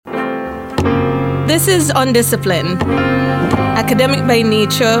This is undisciplined. Academic by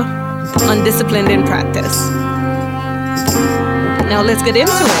nature, undisciplined in practice. Now let's get into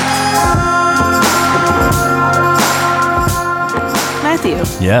it. Matthew.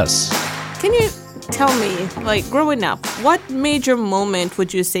 Yes. Can you tell me, like growing up, what major moment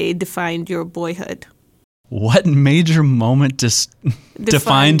would you say defined your boyhood? What major moment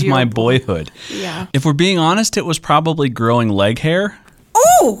defined my boyhood? Yeah. If we're being honest, it was probably growing leg hair.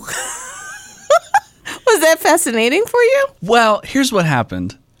 Oh! Was that fascinating for you? Well, here's what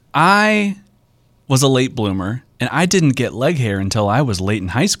happened. I was a late bloomer, and I didn't get leg hair until I was late in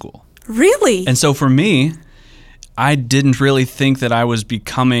high school. Really? And so for me, I didn't really think that I was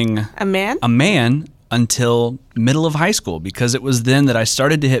becoming a man until middle of high school, because it was then that I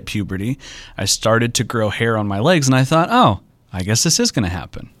started to hit puberty. I started to grow hair on my legs, and I thought, oh, I guess this is going to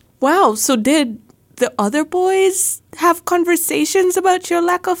happen. Wow. So did the other boys have conversations about your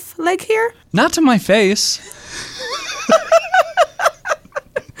lack of leg hair? Not to my face.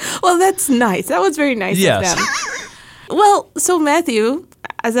 Well, that's nice. That was very nice of them. Well, so Matthew,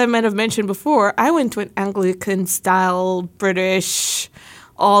 as I might have mentioned before, I went to an Anglican-style British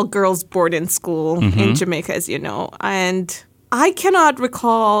all-girls boarding school in Jamaica, as you know. And I cannot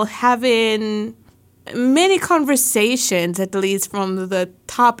recall having many conversations, at least from the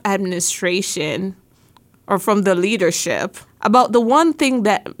top administration or from the leadership, about the one thing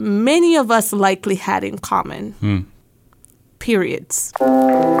that many of us likely had in common. Periods.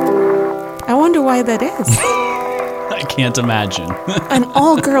 I wonder why that is. I can't imagine. An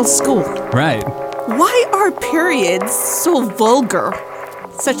all-girls school. Right. Why are periods so vulgar,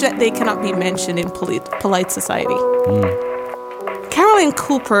 such that they cannot be mentioned in polite society? Caroline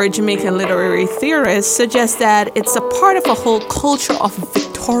Cooper, Jamaican literary theorist, suggests that it's a part of a whole culture of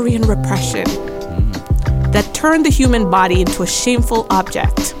Victorian repression that turned the human body into a shameful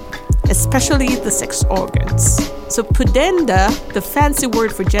object, especially the sex organs. So pudenda, the fancy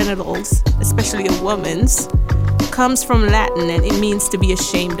word for genitals, especially a woman's, comes from Latin and it means to be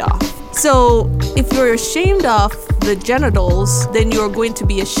ashamed of. So if you're ashamed of the genitals, then you're going to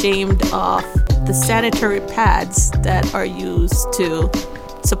be ashamed of the sanitary pads that are used to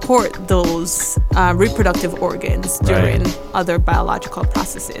support those reproductive organs during other biological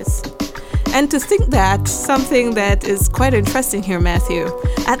processes. And to think that, something that is quite interesting here, Matthew,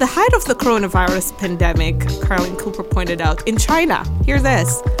 at the height of the coronavirus pandemic, Caroline Cooper pointed out, in China, hear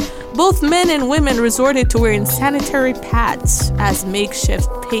this, both men and women resorted to wearing sanitary pads as makeshift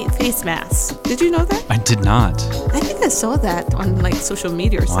face masks. Did you know that? I did not. I think I saw that on like social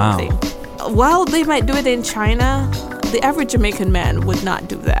media or something. While they might do it in China, the average Jamaican man would not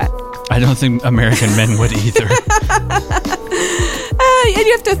do that. I don't think American men would either. And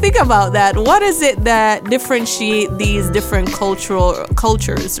you have to think about that. What is it that differentiate these different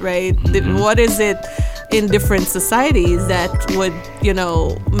cultures, right? What is it in different societies that would,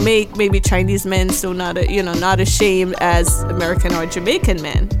 make maybe Chinese men so not ashamed as American or Jamaican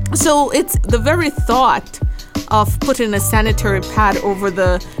men? So it's the very thought of putting a sanitary pad over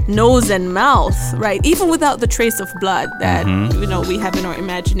the nose and mouth, right? Even without the trace of blood that, we have in our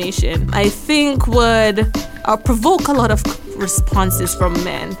imagination, I think would provoke a lot of responses from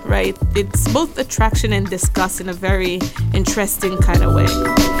men, right? It's both attraction and disgust in a very interesting kind of way.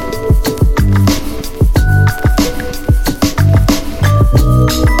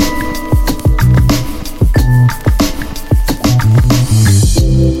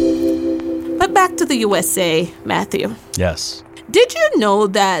 Back to the USA, Matthew. Yes. Did you know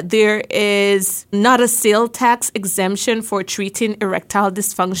that there is not a sales tax exemption for treating erectile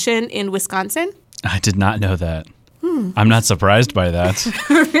dysfunction in Wisconsin? I did not know that. I'm not surprised by that.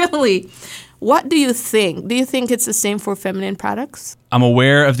 Really? What do you think? Do you think it's the same for feminine products? I'm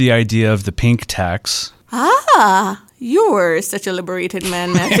aware of the idea of the pink tax. Ah, you're such a liberated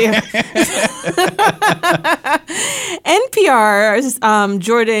man, Matthew. NPR's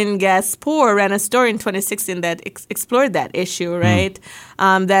Jordan Gaspour ran a story in 2016 that explored that issue, right?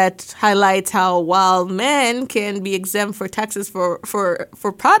 That highlights how while men can be exempt for taxes for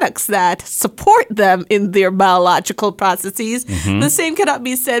products that support them in their biological processes, the same cannot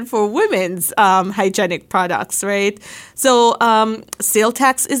be said for women's hygienic products, right? So sales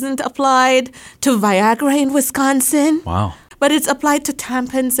tax isn't applied to Viagra in Wisconsin. Wow. But it's applied to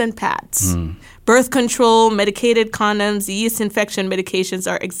tampons and pads. Birth control, medicated condoms, yeast infection medications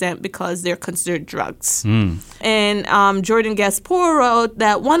are exempt because they're considered drugs. And Jordan Gaspour wrote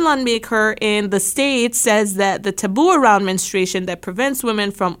that one lawmaker in the state says that the taboo around menstruation that prevents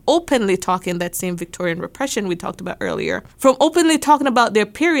women from openly talking, that same Victorian repression we talked about earlier, from openly talking about their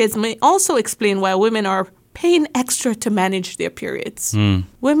periods may also explain why women are paying extra to manage their periods.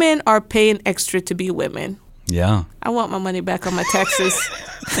 Women are paying extra to be women. Yeah. I want my money back on my taxes.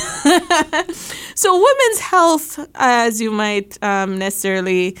 So women's health, as you might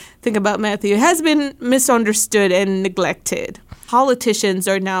necessarily think about, Matthew, has been misunderstood and neglected. Politicians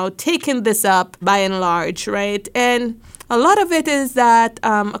are now taking this up by and large, right? And a lot of it is that,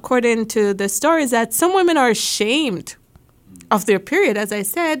 according to the stories, that some women are ashamed of their period. As I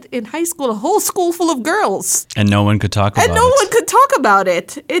said, in high school, a whole school full of girls. And no one could talk about it. And no one could talk about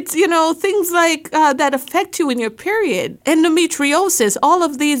it. It's, things like that affect you in your period. Endometriosis, all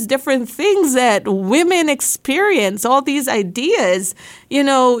of these different things that women experience, all these ideas,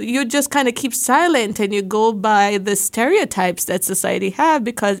 you just kind of keep silent and you go by the stereotypes that society have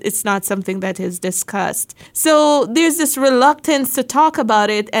because it's not something that is discussed. So there's this reluctance to talk about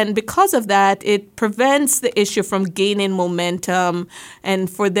it. And because of that, it prevents the issue from gaining momentum and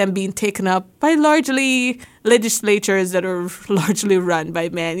for them being taken up by largely legislatures that are largely run by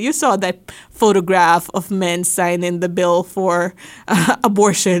men. You saw that photograph of men signing the bill for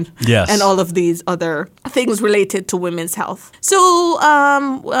abortion. Yes. And all of these other things related to women's health. So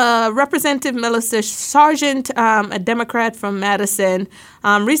Representative Melissa Sargent, a Democrat from Madison,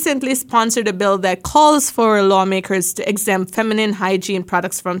 recently sponsored a bill that calls for lawmakers to exempt feminine hygiene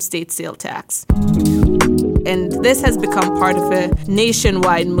products from state sales tax. And this has become part of a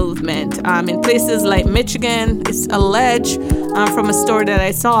nationwide movement. In places like Michigan, it's alleged from a story that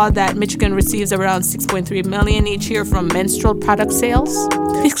I saw that Michigan receives around $6.3 million each year from menstrual product sales.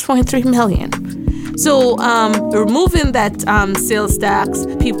 $6.3 million. So removing that sales tax,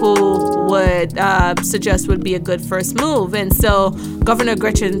 people would suggest would be a good first move. And so Governor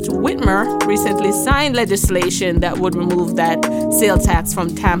Gretchen Whitmer recently signed legislation that would remove that sales tax from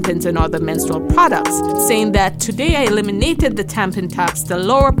tampons and other menstrual products, saying that today I eliminated the tampon tax to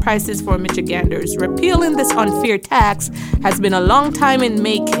lower prices for Michiganders. Repealing this unfair tax has been a long time in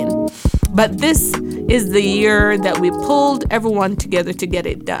making. But this is the year that we pulled everyone together to get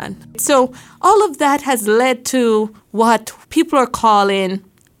it done. So all of that has led to what people are calling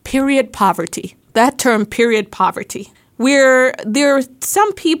period poverty. That term, period poverty, where there are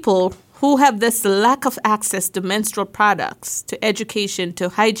some people who have this lack of access to menstrual products, to education, to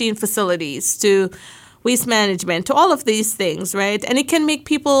hygiene facilities, to waste management, to all of these things, right? And it can make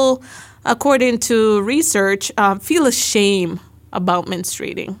people, according to research, feel ashamed about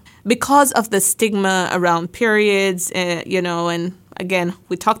menstruating because of the stigma around periods, and again,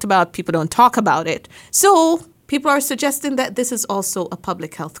 we talked about people don't talk about it. So people are suggesting that this is also a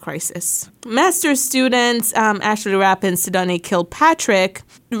public health crisis. Master's students Ashley Rapp and Sidonie Kilpatrick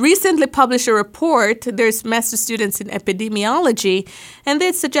recently published a report. There's master's students in epidemiology, and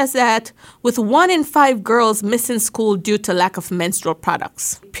they suggest that with 1 in 5 girls missing school due to lack of menstrual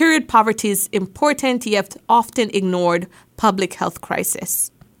products, period poverty is important yet often ignored public health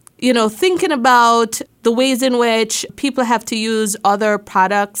crisis. Thinking about the ways in which people have to use other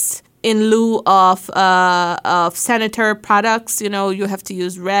products in lieu of sanitary products, you have to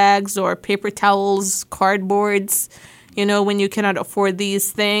use rags or paper towels, cardboards, when you cannot afford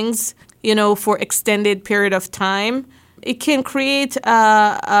these things, for extended period of time. It can create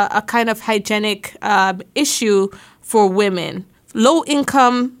a kind of hygienic issue for women.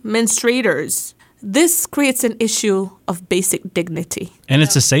 Low-income menstruators. This creates an issue of basic dignity. And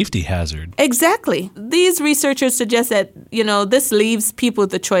it's a safety hazard. Exactly. These researchers suggest that, this leaves people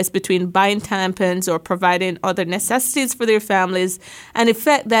the choice between buying tampons or providing other necessities for their families, an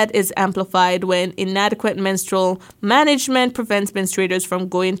effect that is amplified when inadequate menstrual management prevents menstruators from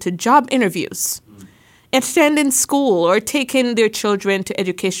going to job interviews, attending school, or taking their children to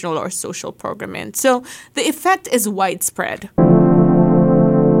educational or social programming. So the effect is widespread.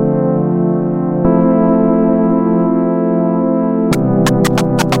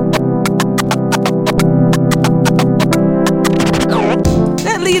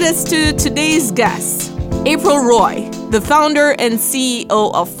 Lead us to today's guest, April Roy, the founder and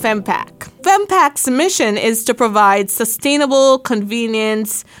CEO of FemPAQ. FemPAQ's mission is to provide sustainable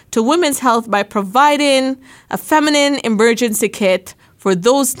convenience to women's health by providing a feminine emergency kit for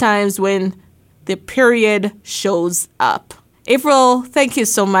those times when the period shows up. April, thank you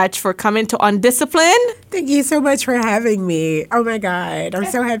so much for coming to Undisciplined. Thank you so much for having me. Oh my God, I'm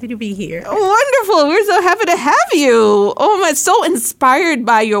so happy to be here. Wonderful. We're so happy to have you. Oh, I'm so inspired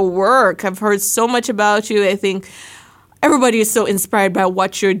by your work. I've heard so much about you. I think everybody is so inspired by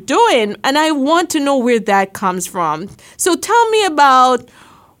what you're doing, and I want to know where that comes from. So tell me about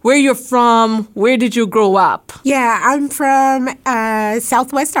where you're from. Where did you grow up? Yeah, I'm from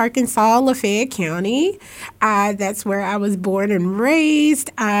Southwest Arkansas, Lafayette County. That's where I was born and raised.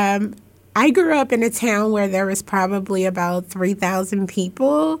 I grew up in a town where there was probably about 3,000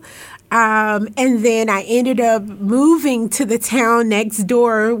 people. And then I ended up moving to the town next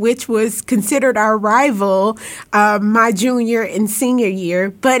door, which was considered our rival my junior and senior year.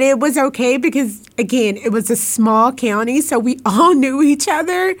 But it was okay because, again, it was a small county, so we all knew each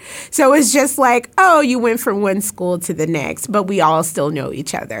other. So it's just like, oh, you went from one school to the next, but we all still know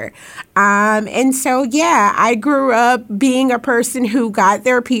each other. And so, yeah, I grew up being a person who got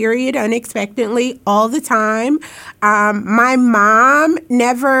their period unexpectedly all the time. My mom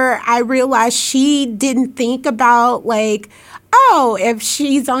I realized she didn't think about like, oh, if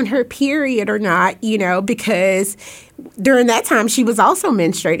she's on her period or not, because during that time she was also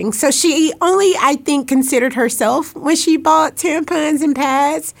menstruating. So she only, I think, considered herself when she bought tampons and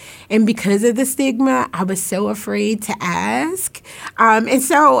pads. And because of the stigma, I was so afraid to ask. And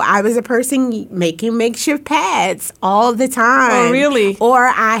so I was a person making makeshift pads all the time. Oh, really? Or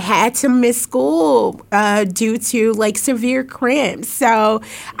I had to miss school due to like severe cramps. So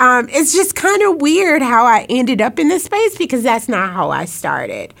it's just kind of weird how I ended up in this space because that's not how I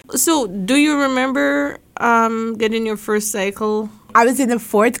started. So do you remember getting your first cycle? I was in the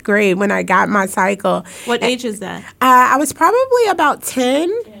 4th grade when I got my cycle. What age is that? I was probably about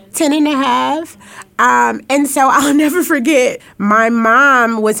 10 and a half. And so I'll never forget, my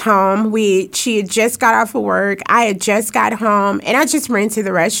mom was home. She had just got off of work. I had just got home, and I just ran to the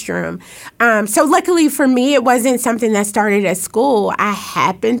restroom. So luckily for me, it wasn't something that started at school. I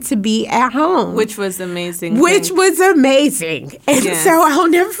happened to be at home. Which was amazing. And Yes. so I'll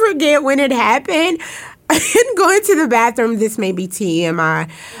never forget when it happened. Going to the bathroom, this may be TMI,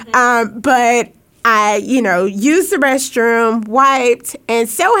 but I, used the restroom, wiped, and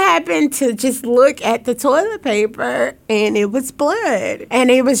so happened to just look at the toilet paper, and it was blood.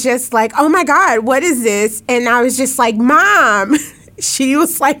 And it was just like, oh my God, what is this? And I was just like, Mom. She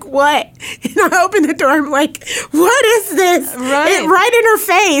was like, what? And I opened the door. I'm like, what is this? Right in her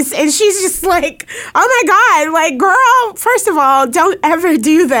face. And she's just like, oh my God, like, girl, first of all, don't ever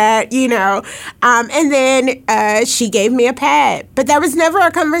do that, And then she gave me a pad. But there was never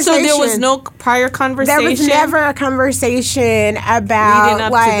a conversation. So there was no prior conversation? There was never a conversation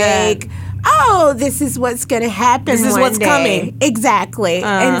about, like, oh, this is what's going to happen. This is what's coming. Exactly.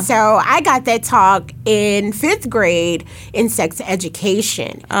 And so I got that talk in 5th grade in sex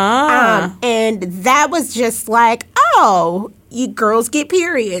education. And that was just like, oh, you girls get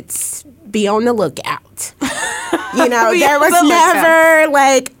periods. Be on the lookout. There was never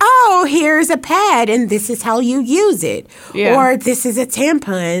like, oh, here's a pad and this is how you use it. Yeah. Or this is a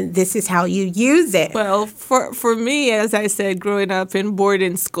tampon. This is how you use it. Well, for me, as I said, growing up in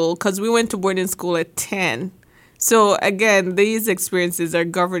boarding school, because we went to boarding school at 10. So again, these experiences are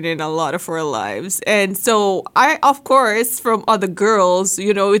governing a lot of our lives. And so I, of course, from other girls,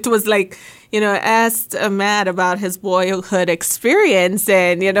 it was like, asked Matt about his boyhood experience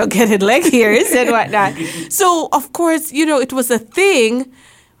and, getting leg hairs and whatnot. So, of course, it was a thing.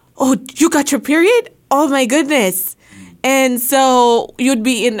 Oh, you got your period? Oh, my goodness. And so you'd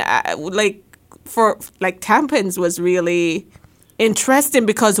be in, tampons was really interesting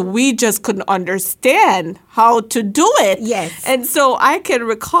because we just couldn't understand how to do it. Yes. And so I can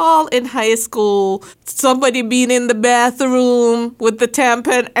recall in high school somebody being in the bathroom with the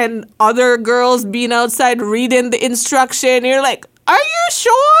tampon and other girls being outside reading the instruction. You're like, are you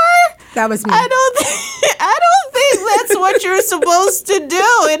sure? That was me. I don't think that's what you're supposed to do.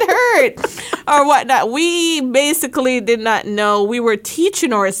 It hurt or whatnot. We basically did not know. We were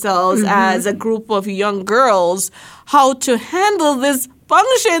teaching ourselves as a group of young girls how to handle this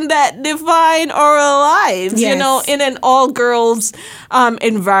function that define our lives, in an all-girls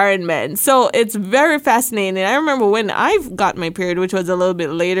environment. So it's very fascinating. I remember when I got my period, which was a little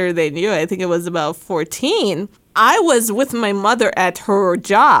bit later than you. I think it was about 14. I was with my mother at her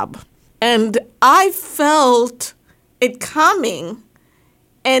job, and I felt it coming,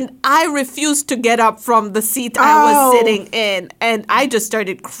 and I refused to get up from the seat I was sitting in, and I just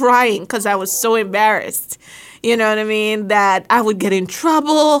started crying because I was so embarrassed. You know what I mean? That I would get in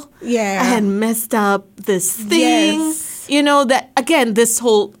trouble. Yeah. I had messed up this thing. Yes. That, again, this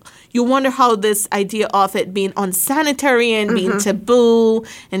whole, you wonder how this idea of it being unsanitary and being taboo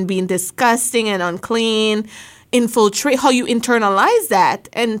and being disgusting and unclean infiltrate, how you internalize that.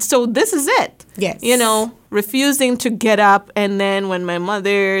 And so this is it. Yes. Refusing to get up. And then when my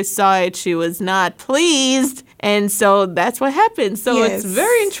mother saw it, she was not pleased. And so that's what happened. So It's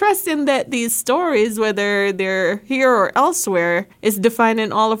very interesting that these stories, whether they're here or elsewhere, is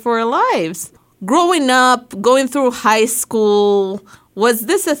defining all of our lives. Growing up, going through high school, was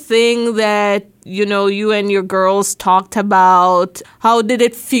this a thing that you and your girls talked about? How did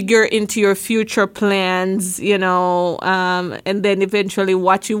it figure into your future plans, and then eventually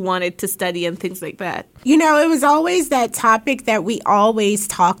what you wanted to study and things like that? It was always that topic that we always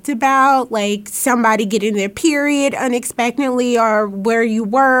talked about, like somebody getting their period unexpectedly or where you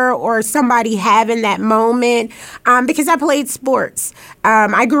were, or somebody having that moment. Because I played sports.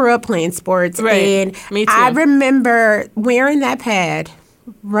 I grew up playing sports. Right. And Me too. I remember wearing that pad,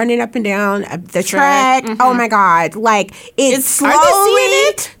 running up and down the track. Mm-hmm. Oh my God. Like it's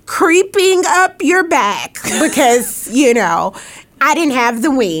slowly creeping up your back because, I didn't have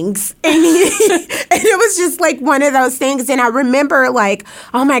the wings. And it was just like one of those things. And I remember like,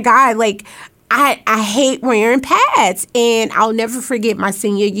 oh my God, like I hate wearing pads. And I'll never forget my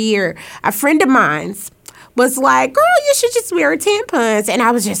senior year. A friend of mine's was like, girl, you should just wear tampons. And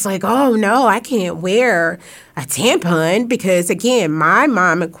I was just like, oh no, I can't wear a tampon because, again, my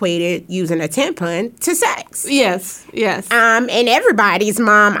mom equated using a tampon to sex. Yes. And everybody's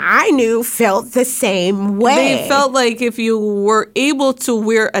mom I knew felt the same way. They felt like if you were able to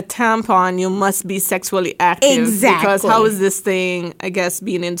wear a tampon, you must be sexually active. Exactly. Because how is this thing, I guess,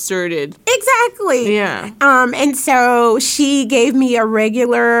 being inserted? Exactly. Yeah. And so she gave me a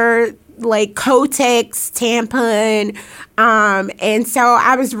regular like Kotex tampon. And so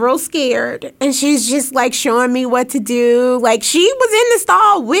I was real scared. And she's just like showing me what to do. Like she was in the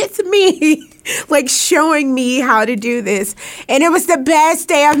stall with me, like showing me how to do this. And it was the best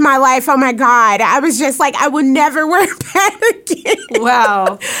day of my life. Oh my God. I was just like, I would never wear a pad again.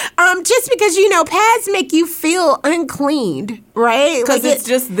 Wow. Just because, pads make you feel uncleaned, right? Because like it's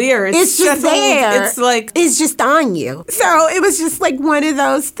just there. It's just there. It's like... It's just on you. So it was just like one of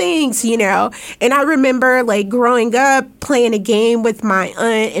those things, And I remember like growing up playing a game with my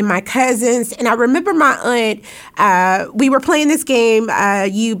aunt and my cousins. And I remember my aunt, we were playing this game.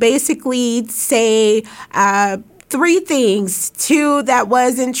 You basically say 3 things, 2 that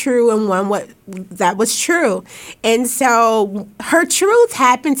wasn't true and 1 that was true. And so her truth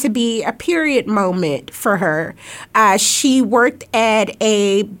happened to be a period moment for her. She worked at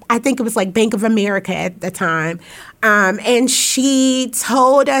I think it was like Bank of America at the time. And she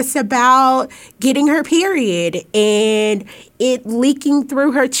told us about getting her period and it leaking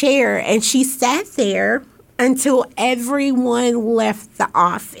through her chair. And she sat there until everyone left the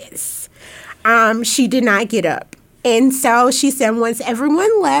office. She did not get up. And so she said once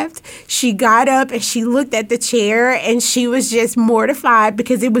everyone left, she got up and she looked at the chair and she was just mortified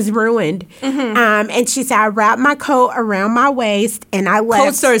because it was ruined. Mm-hmm. And she said, I wrapped my coat around my waist and I left.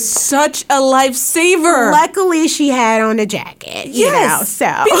 Coats are such a lifesaver. Luckily, she had on a jacket. Yes.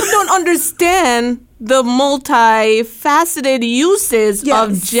 So people don't understand the multifaceted uses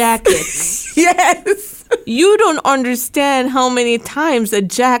of jackets. Yes. You don't understand how many times a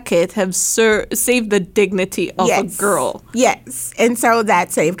jacket have saved the dignity of a girl. Yes, and so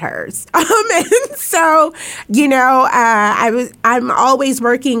that saved hers. And so, I'm always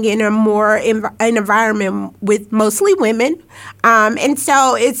working in an environment with mostly women, and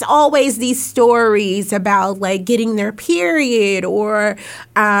so it's always these stories about like getting their period or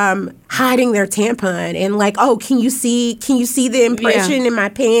hiding their tampon and like, oh, can you see the impression in my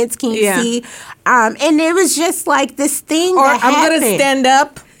pants? Can you see? And it was just like this thing or that happened. I'm going to stand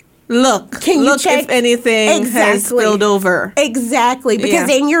up. Look. Can you check if anything has spilled over? Exactly. Because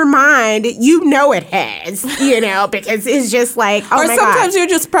in your mind, it has, because it's just like, oh my God. Or sometimes you're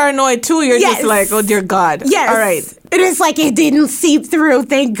just paranoid too. You're just like, oh dear God. Yes. All right. It is like it didn't seep through,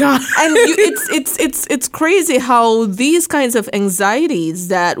 thank God. And it's crazy how these kinds of anxieties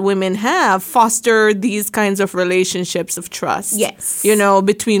that women have foster these kinds of relationships of trust. Yes.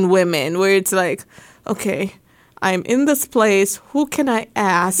 Between women, where it's like, okay, I'm in this place. Who can I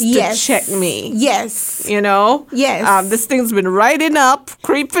ask to check me? Yes. Yes. This thing's been riding up,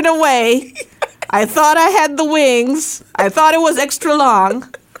 creeping away. I thought I had the wings. I thought it was extra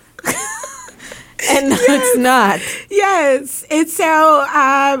long. And no, it's not. Yes. And so,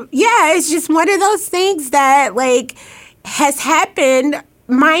 it's just one of those things that, like, has happened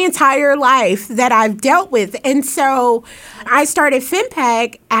my entire life that I've dealt with. And so I started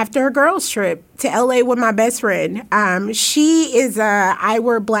FemPAQ after a girls' trip to LA with my best friend. She is I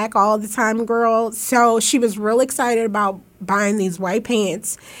wear black all the time girl. So she was real excited about buying these white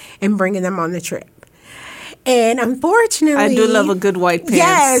pants and bringing them on the trip. And unfortunately, I do love a good white pants.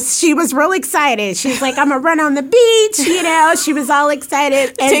 Yes, she was real excited. She's like, I'm going to run on the beach, She was all excited.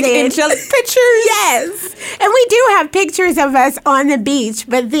 And take angelic pictures. Yes. And we do have pictures of us on the beach.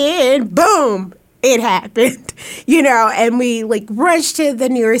 But then, boom, it happened, and we rushed to the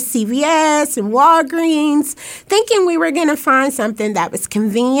nearest CVS and Walgreens thinking we were going to find something that was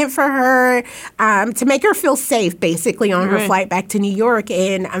convenient for her to make her feel safe basically on her flight back to New York.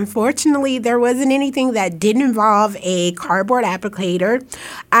 And unfortunately, there wasn't anything that didn't involve a cardboard applicator.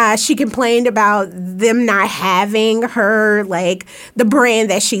 She complained about them not having her, the brand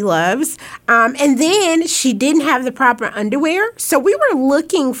that she loves. And then she didn't have the proper underwear. So we were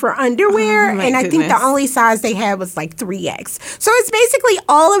looking for underwear, and I think the only size they had was 3X. So it's basically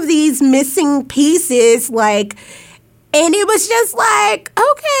all of these missing pieces, and it was just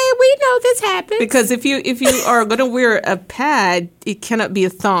okay, we know this happens. Because if you are going to wear a pad, it cannot be a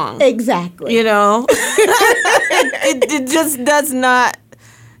thong. Exactly. It just does not.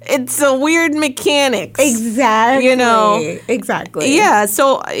 It's a weird mechanics. Exactly. Exactly. Yeah.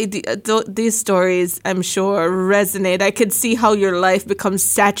 So these stories, I'm sure, resonate. I could see how your life becomes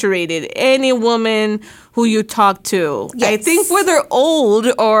saturated. Any woman who you talk to, yes. I think whether old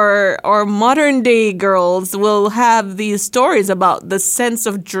or modern day girls will have these stories about the sense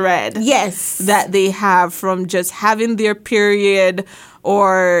of dread. Yes. That they have from just having their period,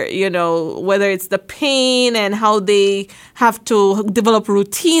 or, whether it's the pain and how they have to develop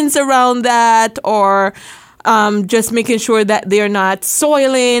routines around that, or just making sure that they're not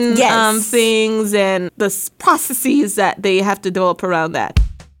soiling things, and the processes that they have to develop around that.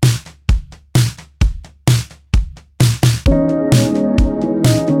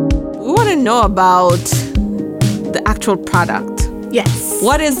 We want to know about the actual product. Yes.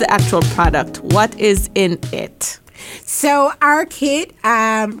 What is the actual product? What is in it? So our kit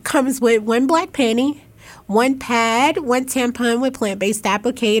comes with one black panty, one pad, one tampon with plant-based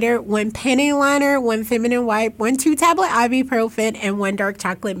applicator, one panty liner, one feminine wipe, 1 2-tablet ibuprofen, and 1 dark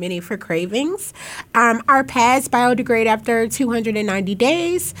chocolate mini for cravings. Our pads biodegrade after 290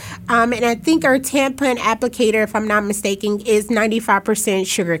 days. And I think our tampon applicator, if I'm not mistaken, is 95%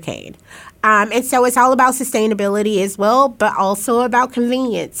 sugarcane. And so it's all about sustainability as well, but also about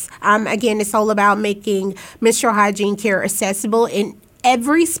convenience. Again, it's all about making menstrual hygiene care accessible in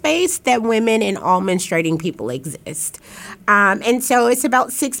every space that women and all menstruating people exist. And so it's about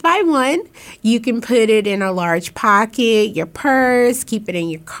 6x1. You can put it in a large pocket, your purse, keep it in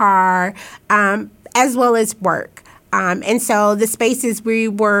your car, as well as work. And so the spaces we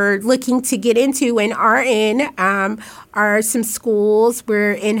were looking to get into and are in are some schools.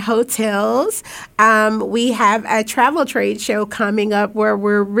 We're in hotels. We have a travel trade show coming up where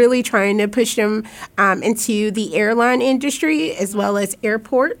we're really trying to push them into the airline industry as well as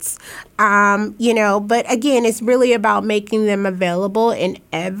airports. But again, it's really about making them available in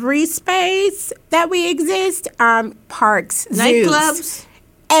every space that we exist. Parks, nightclubs. Zoos.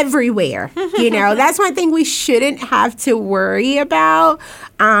 Everywhere. That's one thing we shouldn't have to worry about.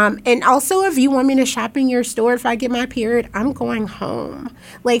 And also, if you want me to shop in your store, if I get my period, I'm going home.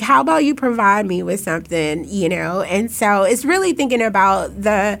 How about you provide me with something, And so it's really thinking about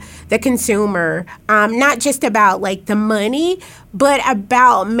the consumer, not just about the money, but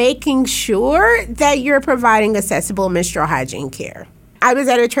about making sure that you're providing accessible menstrual hygiene care. I was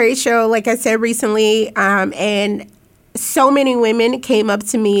at a trade show, like I said recently, and so many women came up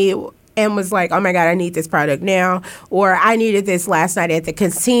to me and was like, oh my God, I need this product now. Or I needed this last night at the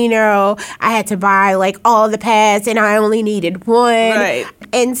casino. I had to buy all the pads and I only needed one. Right.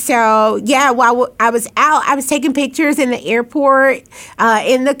 And so, while I was out, I was taking pictures in the airport,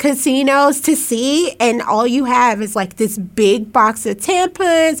 in the casinos to see. And all you have is this big box of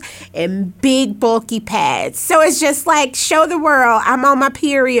tampons and big bulky pads. So it's just show the world, I'm on my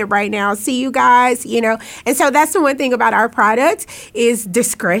period right now. See you guys, And so that's the one thing about our product is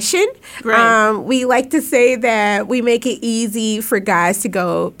discretion. Right. We like to say that we make it easy for guys to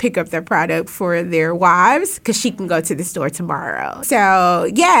go pick up their product for their wives because she can go to the store tomorrow. So,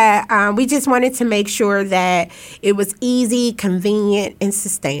 we just wanted to make sure that it was easy, convenient, and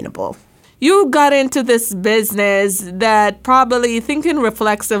sustainable. You got into this business that probably thinking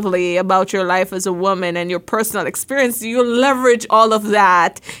reflexively about your life as a woman and your personal experience, you leverage all of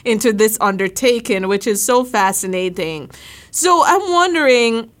that into this undertaking, which is so fascinating. So I'm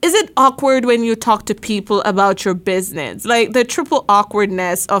wondering, is it awkward when you talk to people about your business? The triple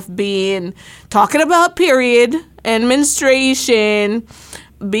awkwardness of talking about period and menstruation,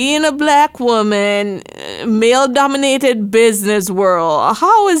 being a black woman, male-dominated business world.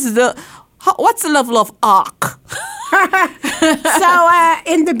 What's the level of awk? So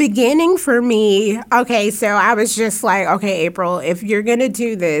in the beginning for me, so I was just okay, April, if you're going to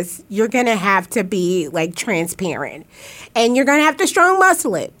do this, you're going to have to be transparent and you're going to have to strong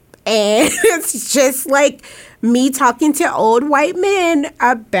muscle it. And it's just like me talking to old white men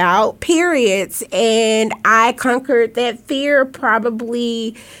about periods. And I conquered that fear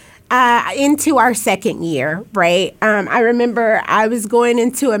probably into our second year, right? I remember I was going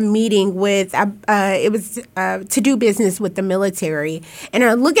into a meeting with, it was to do business with the military. And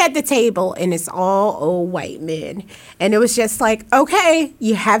I look at the table and it's all old white men. And it was just like, okay,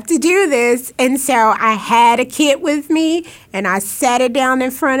 you have to do this. And so I had a kit with me and I sat it down in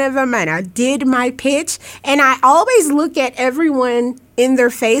front of them and I did my pitch. And I always look at everyone in their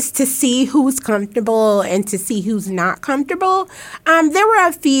face to see who's comfortable and to see who's not comfortable. There were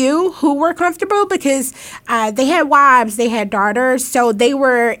a few who were comfortable because they had wives, they had daughters, so they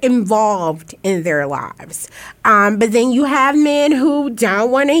were involved in their lives. But then you have men who don't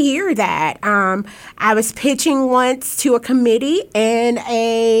want to hear that. I was pitching once to a committee, and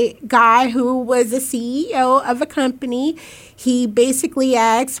a guy who was a CEO of a company, he basically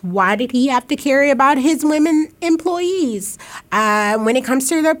asked, why did he have to care about his women employees when it comes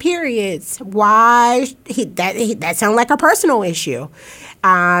to their periods? Why? That sounds like a personal issue.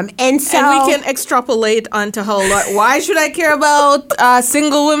 And so we can extrapolate onto why should I care about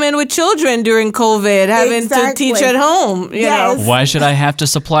single women with children during COVID having to teach at home? You know? Why should I have to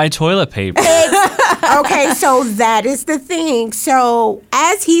supply toilet paper? Okay, so that is the thing. So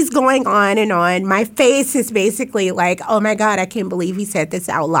as he's going on and on, my face is basically like, oh my God, I can't believe he said this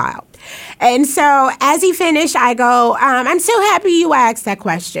out loud. And so as he finished, I go, I'm so happy you asked that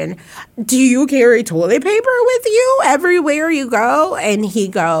question. Do you carry toilet paper with you everywhere you go? And he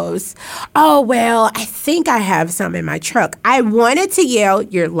goes, oh, well, I think I have some in my truck. I wanted to yell,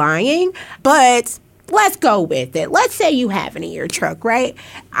 you're lying, but let's go with it. Let's say you have it in your truck, right?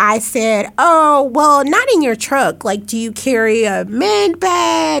 I said, oh, well, not in your truck. Like, do you carry a man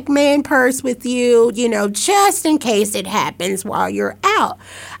bag, man purse with you, just in case it happens while you're out?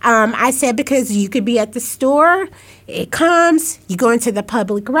 I said, because you could be at the store, it comes, you go into the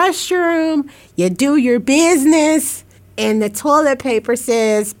public restroom, you do your business, and the toilet paper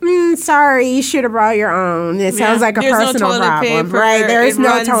says, sorry, you should have brought your own. It sounds like a personal problem, right? There is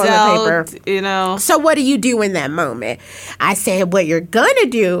no toilet paper. So what do you do in that moment? I said, what you're going to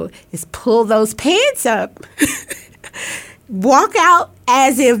do is pull those pants up, walk out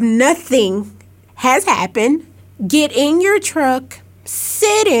as if nothing has happened, get in your truck,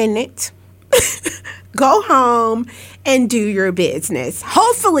 sit in it, go home, and do your business.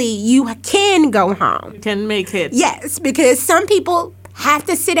 Hopefully, you can go home. Can make it. Yes, because some people have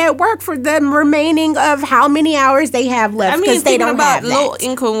to sit at work for the remaining of how many hours they have left because they don't have that.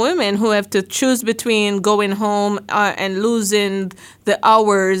 Low-income women who have to choose between going home and losing the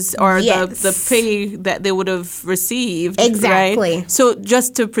hours or the pay that they would have received. Exactly. Right? So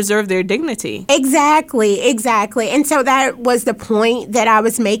just to preserve their dignity. Exactly. And so that was the point that I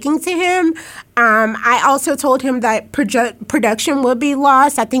was making to him. I also told him that production would be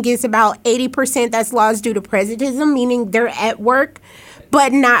lost. I think it's about 80% that's lost due to presentism, meaning they're at work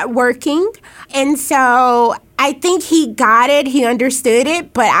but not working. And so I think he got it. He understood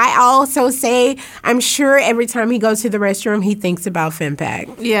it. But I also say, I'm sure every time he goes to the restroom, he thinks about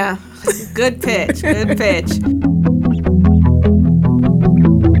FemPAQ. Yeah. Good pitch. Good pitch.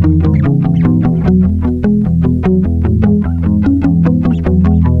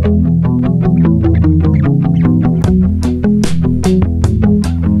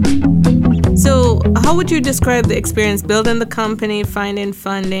 How would you describe the experience building the company, finding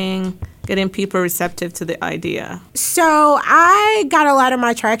funding, getting people receptive to the idea? So I got a lot of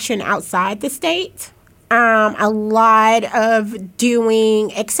my traction outside the state. A lot of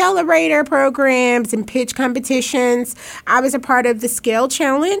doing accelerator programs and pitch competitions. I was a part of the Scale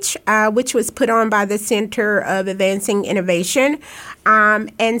Challenge, which was put on by the Center of Advancing Innovation.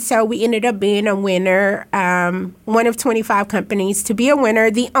 And so we ended up being a winner, one of 25 companies to be a winner,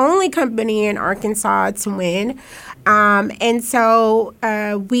 the only company in Arkansas to win. And so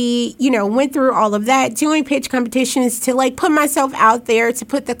we, went through all of that, doing pitch competitions to put myself out there, to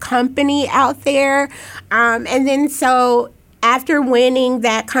put the company out there. And then so after winning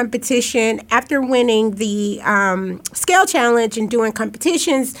that competition, after winning the Scale Challenge and doing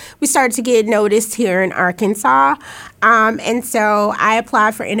competitions, we started to get noticed here in Arkansas. And so I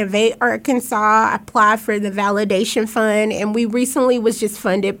applied for Innovate Arkansas, applied for the Validation Fund, and we recently was just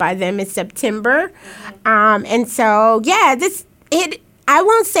funded by them in September. And so, I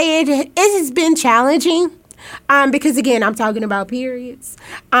won't say it has been challenging. Because, again, I'm talking about periods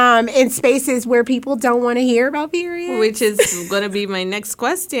in spaces where people don't want to hear about periods. Which is going to be my next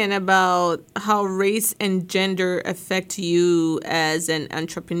question about how race and gender affect you as an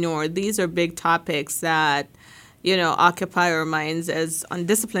entrepreneur. These are big topics that, occupy our minds as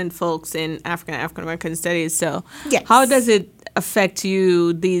undisciplined folks in African American studies. So Yes. how does it affect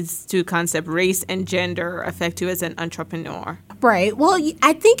you, these two concepts, race and gender, affect you as an entrepreneur? Right. Well,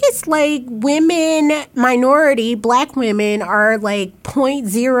 I think it's like minority, Black women are like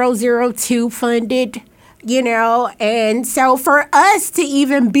 0.002 funded, and so for us to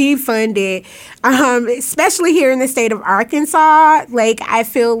even be funded, especially here in the state of Arkansas, like I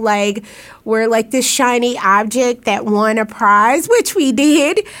feel like we're like this shiny object that won a prize, which we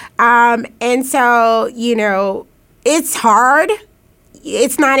did. And so, it's hard.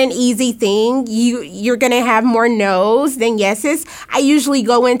 It's not an easy thing. You're going to have more no's than yeses. I usually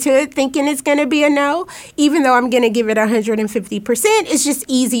go into it thinking it's going to be a no, even though I'm going to give it 150%. It's just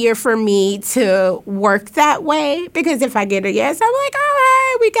easier for me to work that way, because if I get a yes, I'm like, all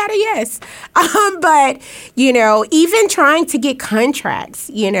right, we got a yes. But, even trying to get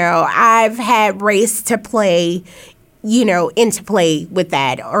contracts, I've had race to play into play with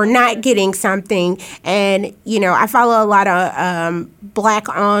that, or not getting something. And, I follow a lot of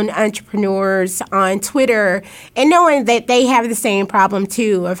Black-owned entrepreneurs on Twitter, and knowing that they have the same problem,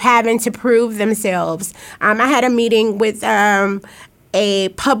 too, of having to prove themselves. I had a meeting with a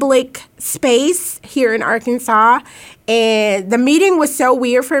public space here in Arkansas, and the meeting was so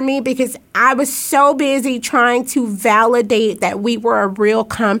weird for me because I was so busy trying to validate that we were a real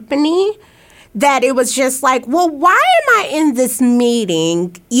company that it was just like, well, why am I in this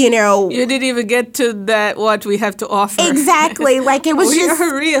meeting? You didn't even get to that, what we have to offer. Exactly. Like it was we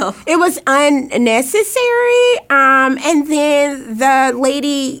are real. It was unnecessary. And then the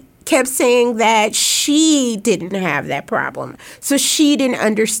lady kept saying that she didn't have that problem. So she didn't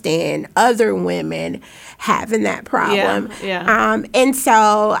understand other women having that problem. Yeah. And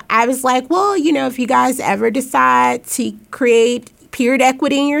so I was like, well, if you guys ever decide to create period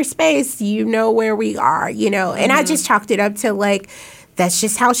equity in your space, where we are, and I just chalked it up to like, that's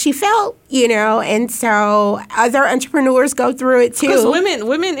just how she felt, and so other entrepreneurs go through it too. Because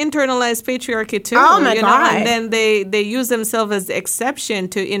women internalize patriarchy too. Oh my God. And then they use themselves as the exception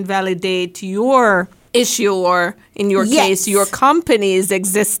to invalidate your issue, or in your case, your company's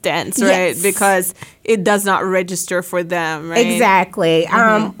existence, right? Yes. Because it does not register for them, right? Exactly.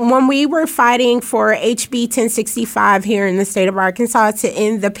 When we were fighting for HB 1065 here in the state of Arkansas to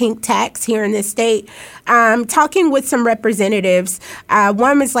end the pink tax here in the state, talking with some representatives,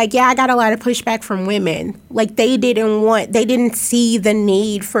 one was like, yeah, I got a lot of pushback from women. Like they didn't see the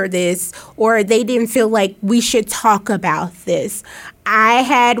need for this, or they didn't feel like we should talk about this. I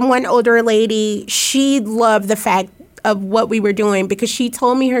had one older lady, she loved the fact of what we were doing, because she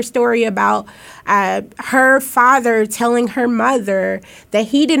told me her story about her father telling her mother that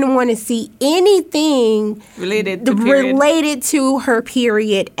he didn't want to see anything related to her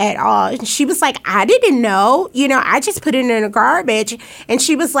period at all. And she was like, I didn't know. I just put it in the garbage. And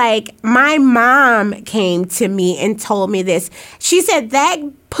she was like, my mom came to me and told me this. She said that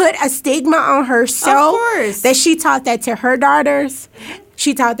put a stigma on her so that she taught that to her daughters.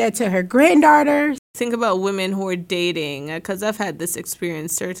 She taught that to her granddaughters. Think about women who are dating, because I've had this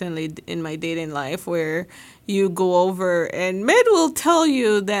experience certainly in my dating life, where you go over and men will tell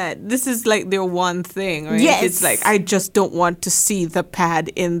you that this is like their one thing, right? Yes. It's like, I just don't want to see the pad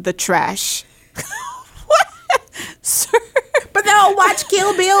in the trash. What? Sir? But they'll watch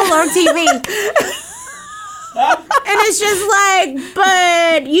Kill Bill on TV. And it's just like,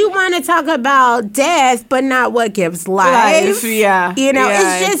 but you want to talk about death, but not what gives life. Yeah.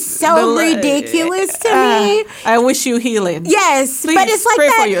 It's just so ridiculous to me. I wish you healing. Yes. Please, but it's like pray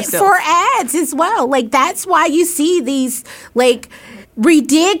that for yourself. for ads as well. Like, that's why you see these, like,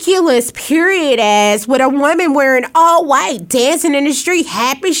 ridiculous period ads with a woman wearing all white dancing in the street,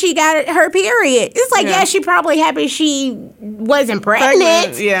 happy she got her period. It's like, yeah, she probably happy she wasn't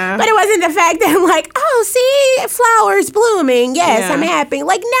pregnant. Yeah. But it wasn't the fact that, like, oh, see, flowers blooming. Yes, I'm happy.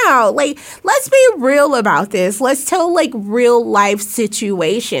 Like, no, like, let's be real about this. Let's tell, like, real life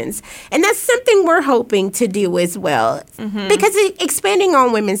situations. And that's something we're hoping to do as well. Because expanding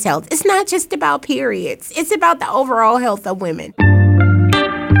on women's health, it's not just about periods. It's about the overall health of women.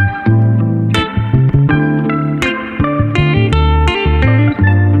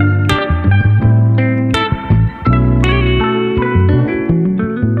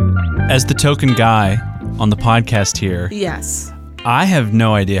 As the token guy on the podcast here, yes, I have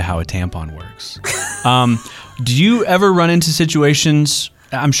no idea how a tampon works. Do you ever run into situations,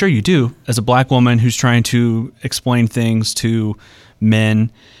 I'm sure you do, as a Black woman who's trying to explain things to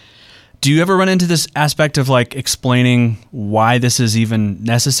men, do you ever run into this aspect of like explaining why this is even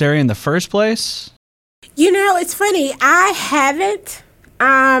necessary in the first place? It's funny. I haven't.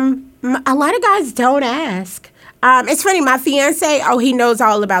 A lot of guys don't ask. It's funny, my fiance, he knows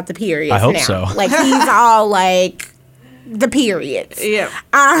all about the periods. I hope now. so. Like, he's all like the periods. Yeah.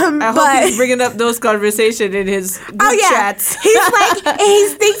 I hope he's bringing up those conversations in his group chats. He's like, and he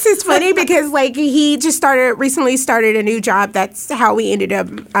thinks it's funny because like he just recently started a new job. That's how we ended up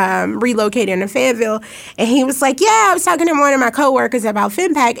relocating to Fayetteville. And he was like, I was talking to one of my coworkers about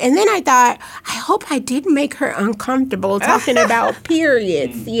FemPAQ. And then I thought, I hope I didn't make her uncomfortable talking about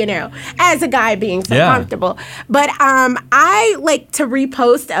periods, as a guy being so comfortable. But I like to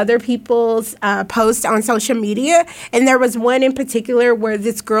repost other people's posts on social media. And there was one in particular where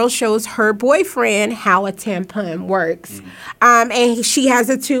this girl shows her boyfriend how a tampon works. And she has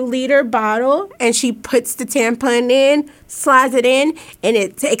a 2-liter bottle, and she puts the tampon in, slides it in, and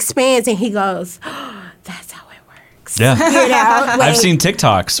it expands, and he goes, that's how it works. Yeah. Like, I've seen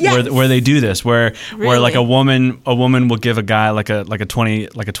TikToks where they do this, where like a woman will give a guy like a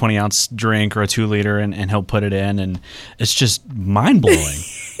 20 ounce drink or a 2-liter, and he'll put it in, and it's just mind blowing.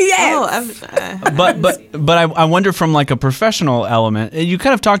 Yes. But I wonder from like a professional element. You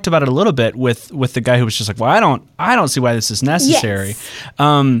kind of talked about it a little bit with the guy who was just like, well, I don't see why this is necessary.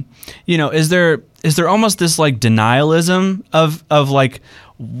 Yes. Is there almost this like denialism of like,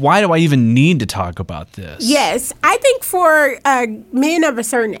 why do I even need to talk about this? Yes, I think for men of a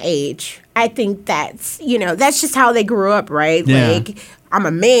certain age, I think that's just how they grew up, right? Yeah. Like, I'm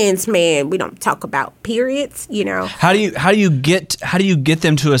a man's man. We don't talk about periods, How do you get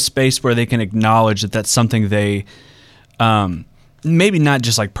them to a space where they can acknowledge that that's something they maybe not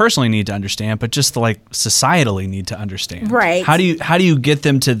just like personally need to understand, but just like societally need to understand? Right. How do you get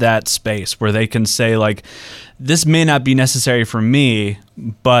them to that space where they can say like, this may not be necessary for me,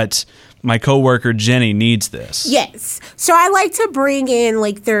 but my coworker Jenny needs this? Yes. So I like to bring in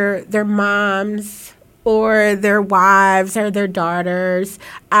like their moms or their wives or their daughters.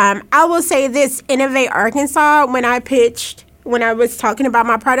 I will say this, Innovate Arkansas, when I was talking about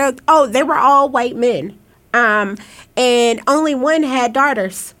my product, they were all white men. And only one had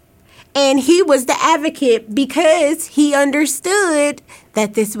daughters. And he was the advocate because he understood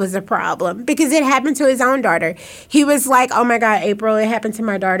that this was a problem because it happened to his own daughter. He was like, oh my God, April, it happened to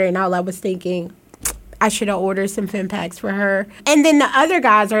my daughter. And all I was thinking, I should have ordered some FemPAQs for her. And then the other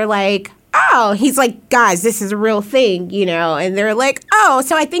guys are like, he's like, guys, this is a real thing, and they're like,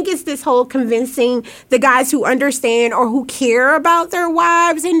 so I think it's this whole convincing the guys who understand or who care about their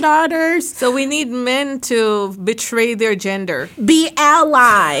wives and daughters. So we need men to betray their gender. Be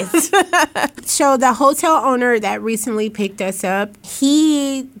allies. So the hotel owner that recently picked us up,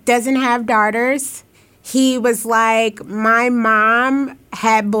 he doesn't have daughters. He was like, my mom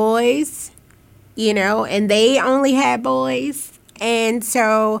had boys, and they only had boys. And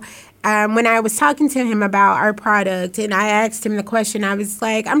so when I was talking to him about our product and I asked him the question, I was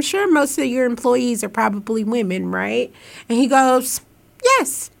like, I'm sure most of your employees are probably women, right? And he goes,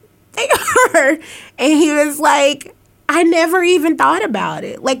 yes, they are. And he was like, I never even thought about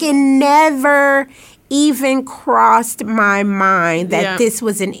it. Like, it never even crossed my mind that this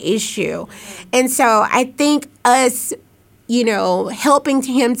was an issue. And so I think us helping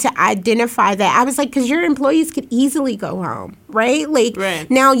him to identify that. I was like, because your employees could easily go home, right? Like,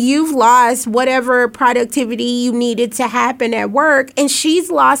 now you've lost whatever productivity you needed to happen at work, and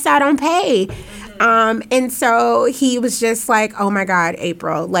she's lost out on pay. And so he was just like, oh my God,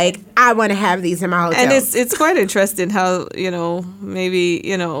 April, like, I want to have these in my hotel. And it's quite interesting how,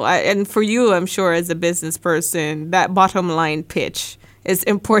 maybe, and for you, I'm sure as a business person, that bottom line pitch is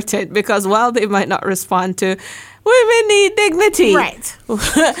important because while they might not respond to women need dignity. Right.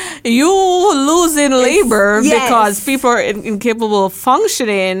 You lose in labor because people are incapable of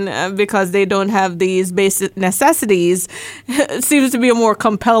functioning because they don't have these basic necessities. It seems to be a more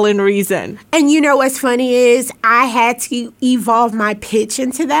compelling reason. And what's funny is I had to evolve my pitch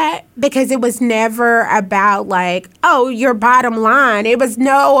into that because it was never about like, your bottom line. It was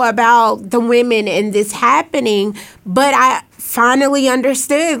about the women and this happening. But I finally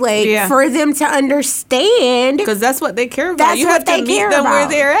understood, for them to understand, because that's what they care about. That's you have to meet them where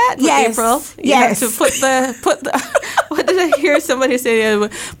they're at. Yes. April. You have to put the. What did I hear somebody say the other way?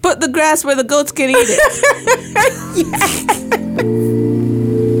 Put the grass where the goats can eat it.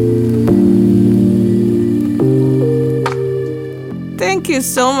 Thank you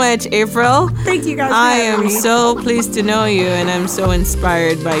so much, April. Thank you guys. I am so pleased to know you, and I'm so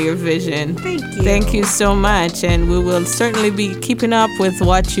inspired by your vision. Thank you. Thank you so much, and we will certainly be keeping up with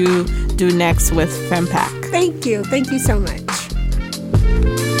what you do next with FemPAQ. Thank you. Thank you so much.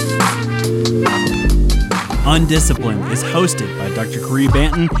 Undisciplined is hosted by Dr. Corey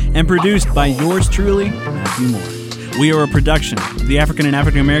Banton and produced by yours truly, Matthew Moore. We are a production of the African and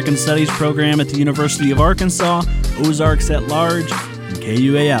African American Studies program at the University of Arkansas, Ozarks at Large, and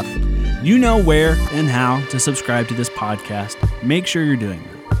KUAF. You know where and how to subscribe to this podcast. Make sure you're doing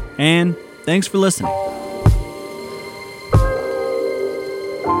that. And thanks for listening.